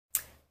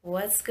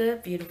What's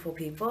good, beautiful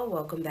people?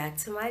 Welcome back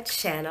to my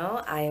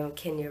channel. I am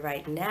Kenya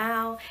right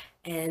now,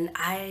 and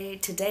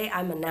today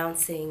I'm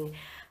announcing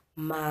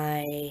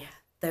my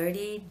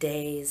 30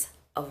 days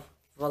of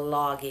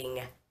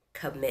vlogging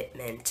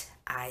commitment.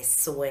 I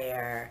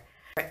swear.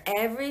 For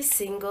every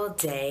single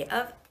day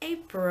of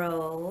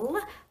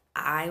April,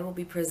 I will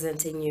be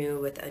presenting you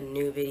with a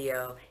new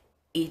video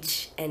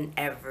each and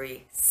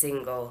every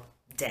single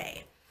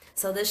day.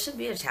 So this should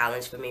be a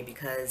challenge for me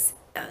because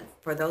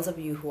for those of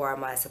you who are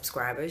my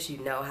subscribers, you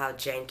know how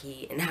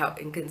janky and how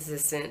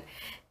inconsistent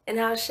and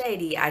how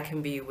shady I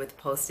can be with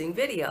posting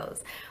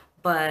videos.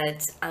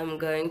 But I'm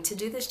going to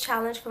do this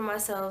challenge for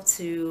myself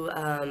to,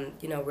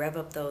 rev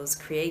up those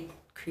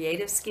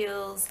creative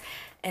skills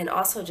and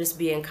also just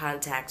be in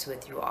contact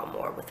with you all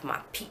more, with my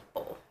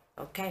people.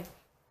 Okay.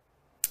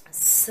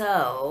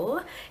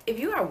 So if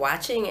you are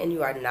watching and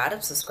you are not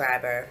a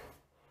subscriber,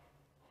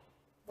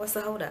 what's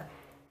the hold up?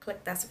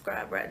 Click that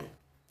subscribe button.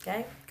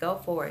 Okay, go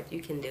for it.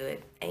 You can do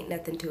it. Ain't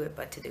nothing to it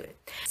but to do it.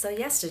 So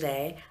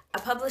yesterday, I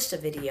published a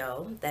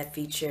video that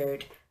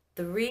featured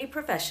three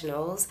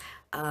professionals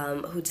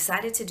who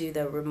decided to do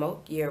the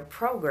remote year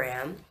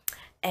program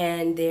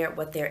and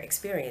what their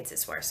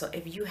experiences were. So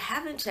if you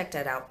haven't checked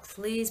that out,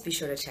 please be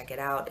sure to check it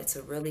out. It's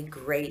a really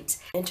great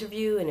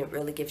interview and it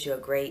really gives you a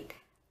great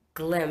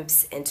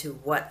glimpse into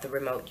what the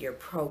remote year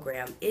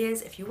program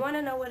is. If you want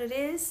to know what it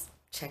is,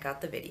 check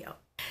out the video.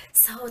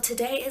 So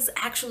today is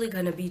actually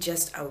going to be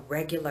just a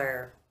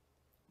regular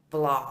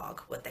vlog,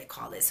 what they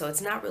call it. So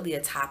it's not really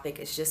a topic,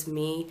 it's just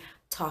me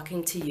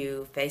talking to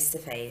you face to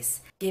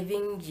face,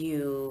 giving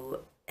you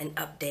an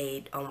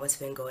update on what's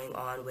been going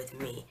on with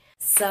me.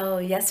 So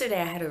yesterday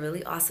I had a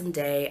really awesome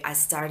day. I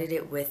started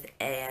it with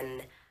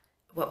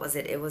what was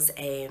it? It was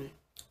a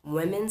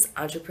women's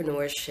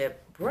entrepreneurship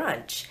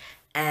brunch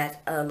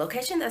at a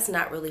location that's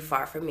not really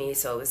far from me,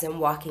 so it was in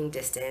walking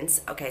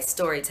distance. Okay,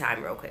 story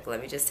time real quick. Let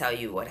me just tell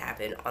you what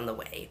happened on the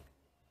way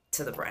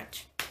to the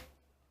brunch.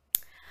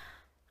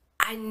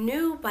 I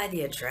knew by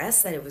the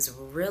address that it was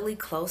really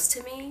close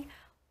to me,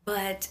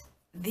 but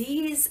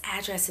these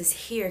addresses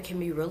here can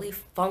be really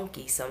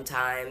funky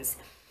sometimes.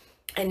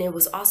 And it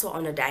was also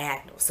on a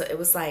diagonal. So it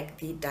was like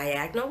the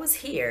diagonal was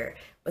here,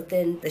 but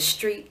then the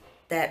street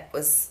that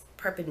was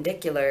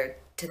perpendicular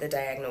to the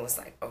diagonal was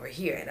like over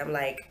here. And I'm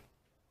like,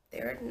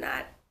 they're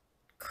not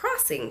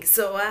crossing.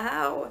 So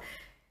how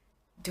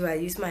do I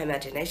use my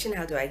imagination?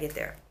 How do I get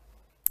there?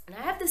 And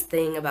I have this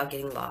thing about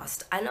getting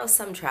lost. I know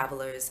some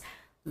travelers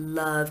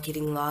love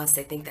getting lost.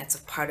 They think that's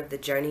a part of the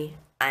journey.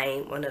 I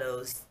ain't one of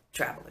those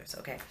travelers,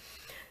 okay?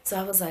 So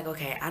I was like,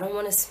 okay, I don't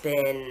want to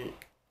spend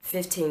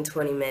 15,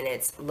 20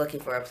 minutes looking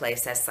for a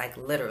place that's like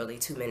literally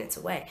 2 minutes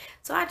away.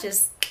 So I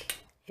just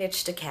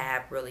hitched a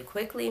cab really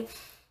quickly.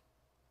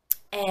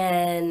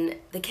 And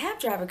the cab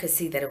driver could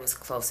see that it was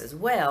close as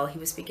well. He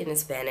was speaking in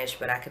Spanish,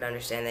 but I could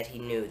understand that he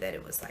knew that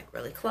it was like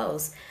really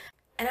close.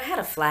 And I had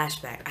a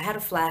flashback. I had a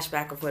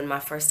flashback of when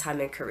my first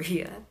time in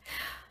Korea,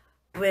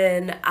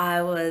 when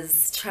I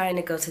was trying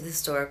to go to the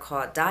store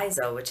called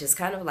Daiso, which is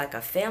kind of like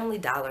a family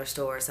dollar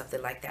store or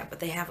something like that. But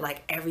they have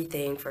like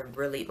everything for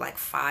really like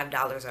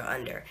 $5 or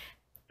under.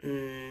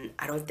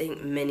 I don't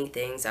think many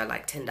things are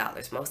like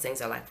 $10. Most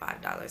things are like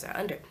 $5 or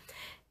under.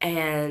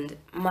 And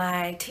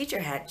my teacher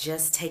had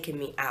just taken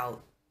me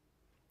out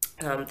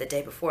the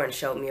day before and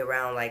showed me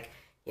around, like,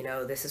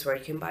 this is where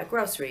you can buy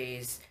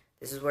groceries,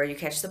 this is where you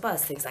catch the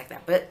bus, things like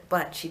that.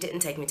 But she didn't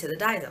take me to the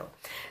Daiso.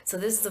 So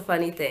this is the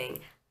funny thing.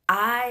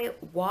 I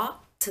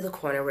walked to the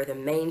corner where the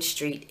main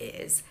street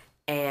is,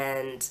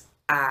 and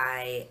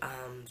I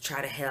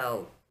try to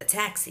hail a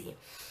taxi.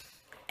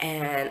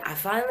 And I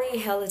finally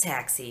hail a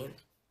taxi,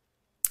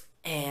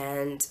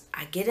 and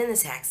I get in the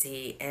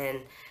taxi,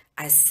 and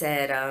I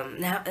said,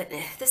 now,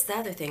 this is the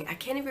other thing. I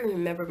can't even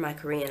remember my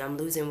Korean. I'm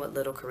losing what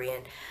little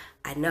Korean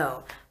I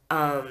know.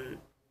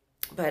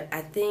 But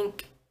I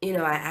think, I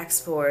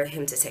asked for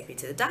him to take me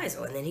to the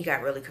Daiso, and then he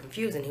got really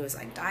confused, and he was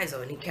like,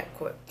 Daiso, and he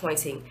kept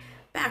pointing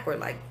backward,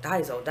 like,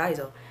 Daiso,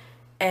 Daiso.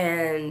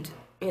 And,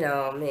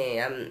 me,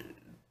 I'm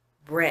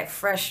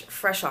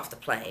fresh off the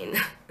plane,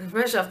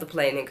 fresh off the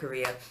plane in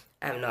Korea.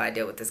 I have no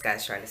idea what this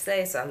guy's trying to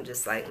say, so I'm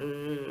just like,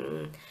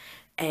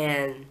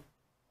 and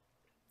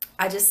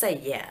I just say,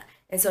 yeah.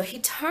 And so he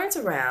turns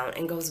around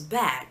and goes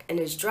back and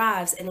just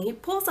drives, and he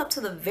pulls up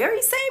to the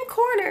very same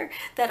corner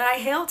that I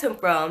hailed him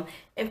from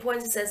and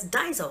points and says,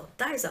 Daiso,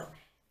 Daiso.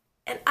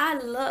 And I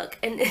look,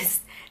 and it's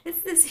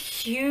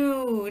this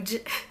huge,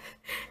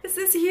 it's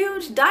this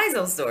huge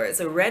Daiso store. It's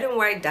a red and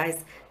white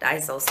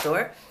Daiso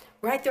store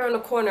right there on the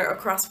corner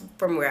across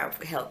from where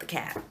I held the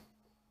cab.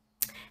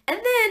 And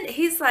then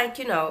he's like,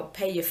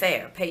 pay your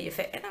fare, pay your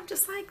fare. And I'm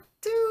just like,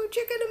 dude,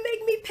 you're gonna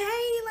make me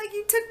pay? Like,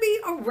 you took me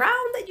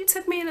around, that you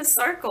took me in a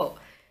circle.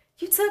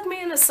 You took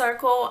me in a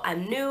circle.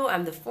 I'm new,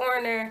 I'm the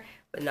foreigner.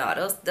 But no,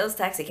 those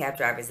taxi cab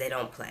drivers, they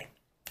don't play.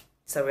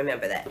 So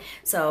remember that.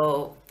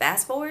 So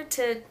fast forward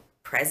to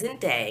present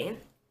day.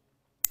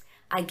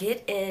 I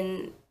get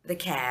in the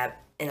cab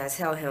and I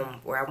tell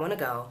him where I want to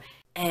go.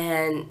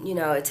 And,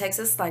 it takes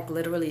us like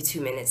literally 2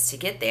 minutes to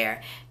get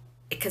there.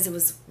 because it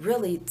was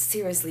really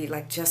seriously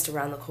like just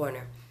around the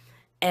corner.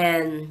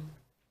 And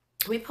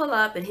we pull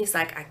up and he's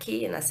like,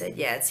 Aki, and I said,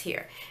 yeah, it's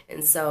here.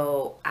 And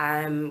so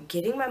I'm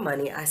getting my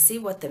money. I see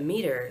what the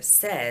meter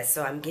says,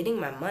 so I'm getting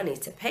my money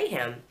to pay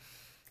him,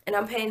 and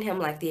I'm paying him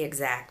like the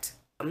exact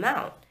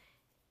amount.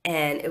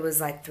 And it was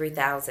like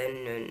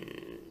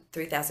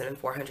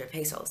 3,400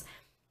 pesos.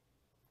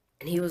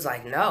 And he was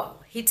like, no.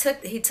 He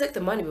took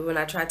the money, but when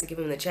I tried to give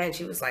him the change,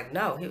 he was like,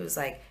 no. He was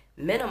like,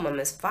 minimum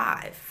is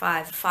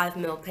five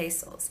mil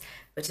pesos,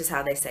 which is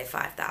how they say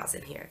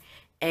 5,000 here.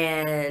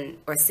 And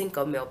or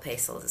 5,000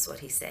 pesos is what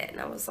he said. And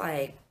I was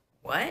like,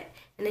 what?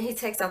 And then he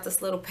takes out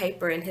this little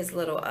paper in his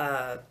little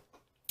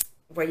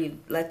where you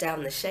let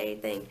down the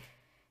shade thing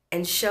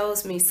and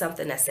shows me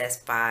something that says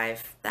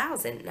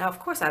 5,000. Now, of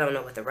course, I don't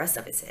know what the rest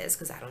of it says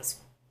because I don't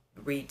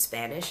read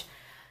Spanish.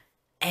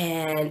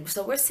 And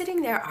so we're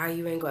sitting there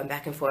arguing, going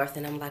back and forth,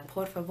 and I'm like,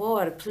 por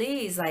favor,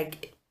 please,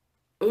 like,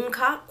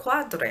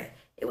 cuadre.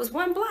 It was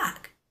one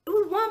block. It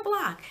was one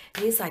block.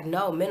 And he's like,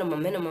 no,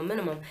 minimum, minimum,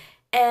 minimum.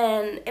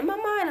 And in my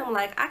mind, I'm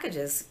like, I could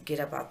just get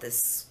up out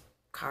this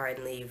car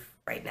and leave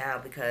right now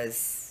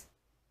because,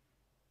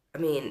 I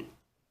mean,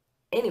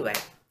 anyway,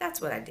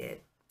 that's what I did.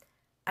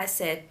 I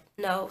said,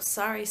 "No,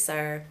 sorry,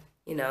 sir.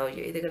 You know,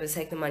 you're either going to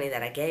take the money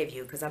that I gave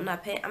you because I'm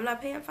not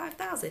paying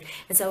 5,000."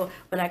 And so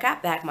when I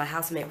got back, my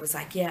housemate was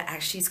like, "Yeah,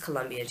 she's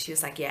Colombian." She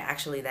was like, "Yeah,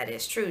 actually that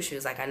is true." She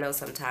was like, "I know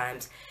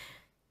sometimes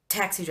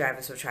taxi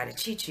drivers will try to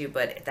cheat you,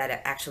 but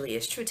that actually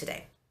is true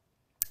today."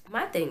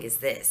 My thing is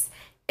this: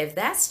 if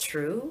that's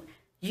true,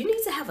 you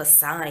need to have a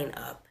sign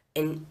up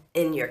in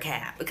your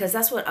cab because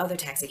that's what other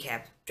taxi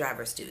cab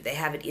drivers do. They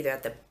have it either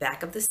at the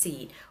back of the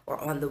seat or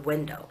on the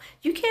window.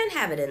 You can't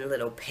have it in a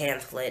little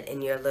pamphlet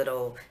in your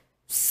little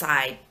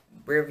side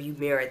rearview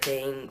mirror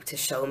thing to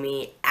show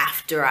me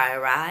after I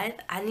arrive.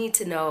 I need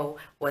to know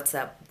what's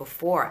up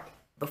before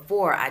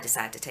I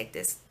decide to take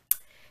this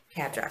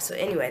cab drive. So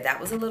anyway, that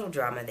was a little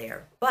drama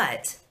there,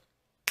 but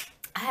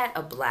I had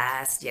a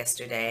blast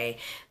yesterday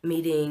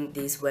meeting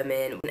these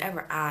women.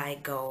 Whenever I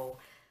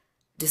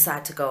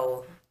decide to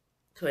go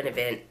to an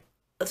event,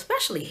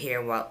 especially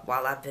here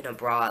while I've been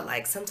abroad,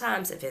 like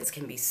sometimes events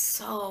can be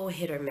so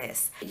hit or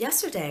miss.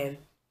 Yesterday,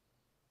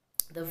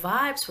 the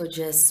vibes were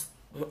just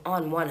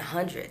on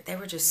 100. They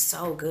were just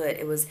so good.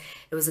 It was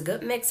a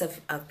good mix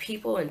of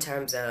people in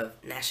terms of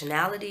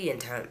nationality, in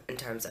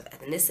terms of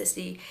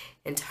ethnicity,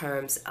 in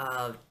terms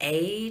of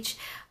age.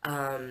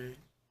 And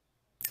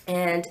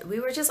we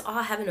were just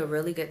all having a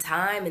really good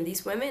time. And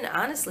these women,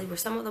 honestly, were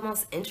some of the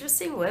most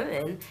interesting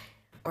women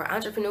or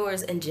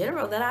entrepreneurs in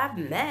general that I've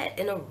met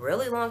in a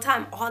really long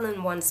time, all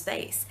in one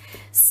space.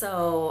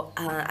 So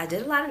I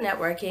did a lot of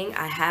networking.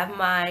 I have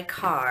my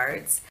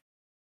cards.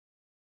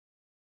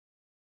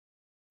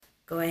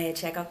 Go ahead,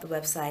 check out the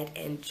website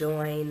and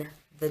join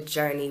the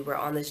journey. We're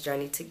on this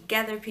journey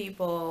together,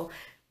 people.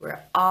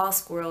 We're all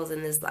squirrels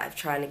in this life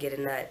trying to get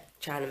a nut,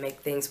 trying to make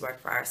things work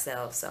for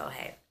ourselves. So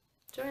hey,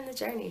 join the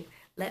journey.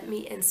 Let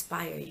me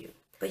inspire you.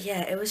 But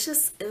yeah, it was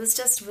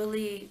just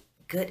really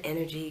good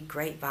energy,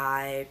 great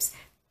vibes,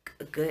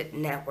 good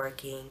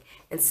networking,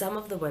 and some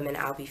of the women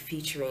I'll be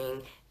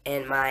featuring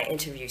in my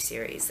interview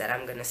series that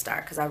I'm gonna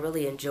start because I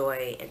really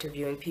enjoy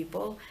interviewing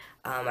people.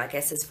 I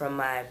guess it's from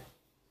my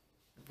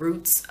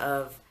roots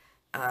of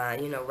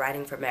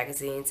writing for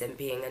magazines and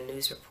being a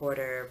news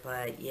reporter.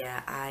 But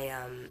yeah,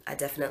 I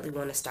definitely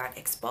want to start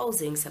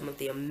exposing some of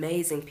the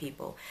amazing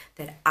people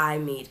that I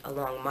meet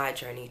along my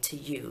journey to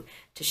you,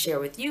 to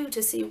share with you,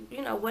 to see,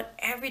 what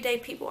everyday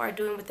people are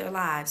doing with their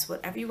lives.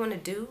 Whatever you want to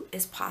do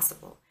is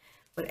possible.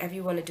 Whatever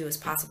you want to do is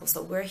possible.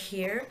 So we're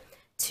here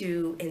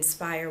to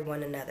inspire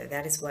one another.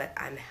 That is what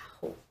I'm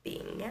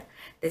hoping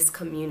this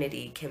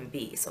community can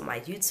be. So my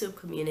YouTube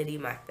community,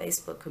 my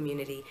Facebook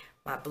community,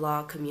 my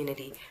blog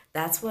community,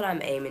 that's what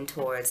I'm aiming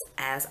towards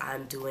as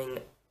I'm doing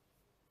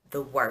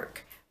the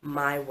work,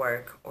 my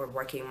work, or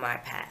working my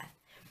path.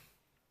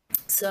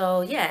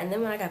 So yeah, and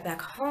then when I got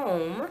back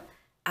home,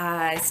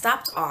 I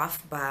stopped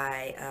off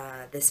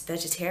by this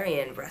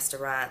vegetarian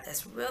restaurant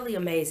that's really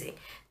amazing.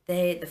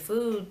 The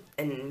food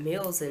and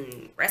meals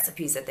and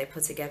recipes that they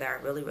put together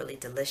are really, really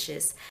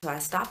delicious. So I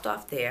stopped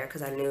off there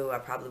because I knew I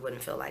probably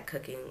wouldn't feel like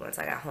cooking once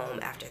I got home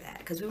after that.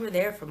 Because we were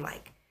there from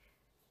like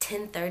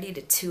 10:30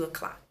 to 2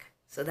 o'clock.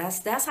 So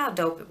that's how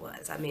dope it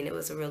was. I mean, it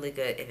was a really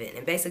good event.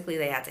 And basically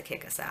they had to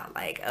kick us out.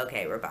 Like,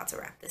 okay, we're about to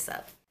wrap this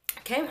up.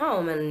 I came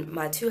home and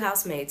my two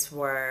housemates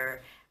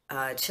were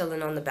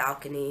chilling on the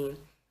balcony,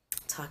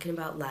 talking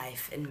about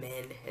life and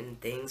men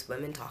and things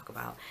women talk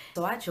about.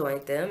 So I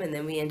joined them, and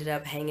then we ended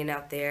up hanging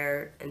out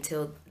there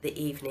until the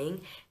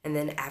evening. And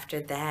then after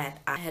that,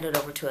 I headed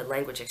over to a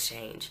language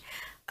exchange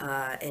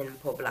in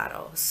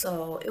Poblado.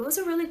 So it was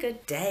a really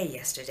good day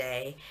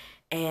yesterday.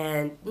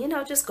 And,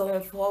 just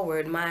going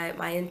forward,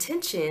 my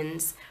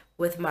intentions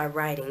with my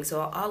writing.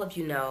 So all of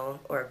you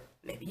know, or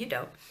maybe you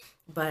don't,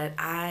 but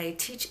I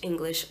teach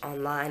English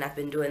online. I've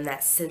been doing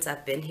that since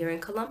I've been here in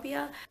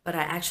Colombia, but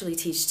I actually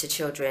teach to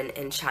children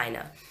in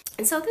China.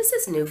 And so this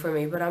is new for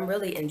me, but I'm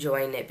really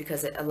enjoying it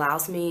because it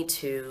allows me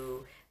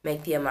to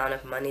make the amount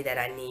of money that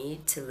I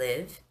need to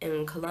live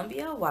in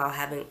Colombia while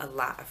having a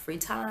lot of free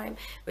time,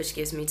 which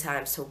gives me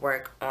time to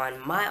work on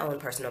my own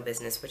personal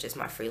business, which is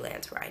my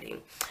freelance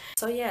writing.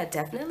 So yeah,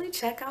 definitely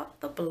check out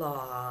the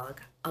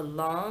blog,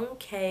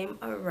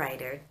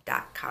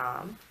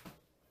 alongcameawriter.com.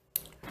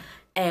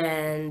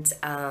 And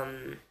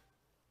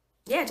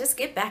yeah, just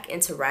get back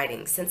into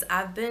writing. Since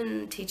I've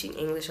been teaching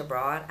English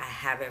abroad, I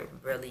haven't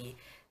really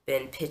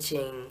been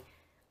pitching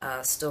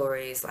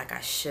stories like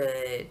I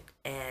should,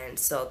 and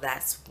so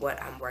that's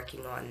what I'm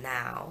working on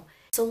now.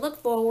 So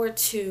look forward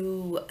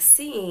to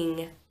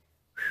seeing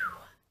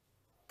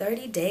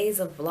 30 days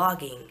of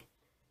vlogging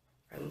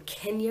from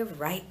Kenya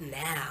right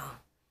now.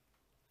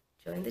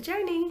 Join the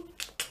journey.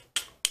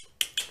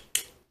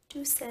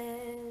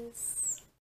 Deuces.